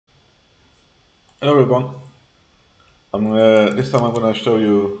Hello everyone. This time I'm going to show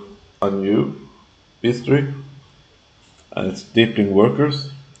you a new Beastiary, and it's Deepling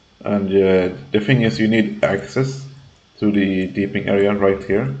workers. And the thing is, you need access to the Deepling area right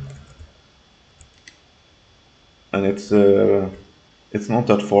here, and it's not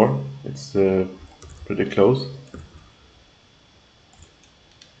that far. It's pretty close.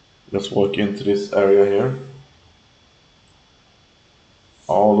 Just walk into this area here,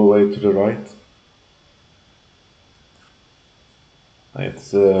 all the way to the right.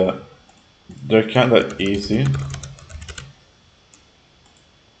 It's they're kind of easy.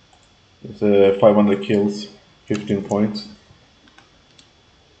 It's 500 kills, 15 points.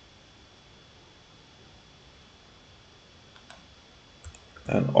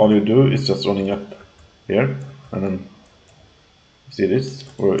 And all you do is just running up here, and then see this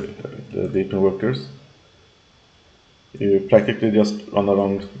for the data workers. You practically just run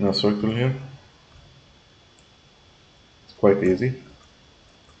around in a circle here. It's quite easy.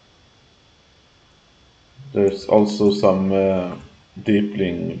 There's also some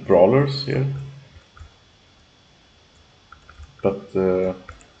Deepling brawlers here, but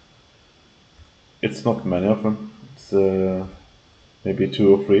it's not many of them. It's maybe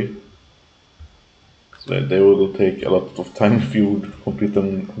 2 or 3. So they will take a lot of time if you would complete them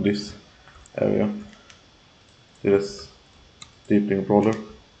in this area. This Deepling brawler.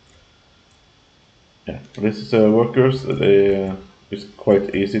 Yeah, this is workers. It's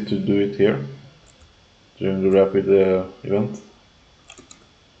quite easy to do it here during the rapid event.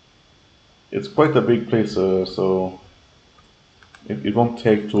 It's quite a big place, so it won't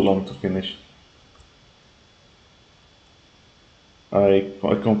take too long to finish. I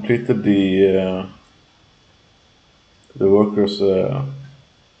completed the workers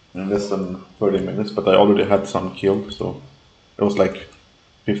in less than 30 minutes, but I already had some killed, so it was like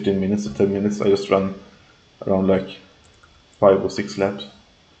 15 minutes to 10 minutes. I just ran around like 5 or 6 laps.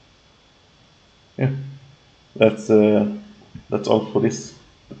 Yeah, that's all for this.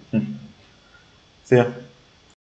 See ya.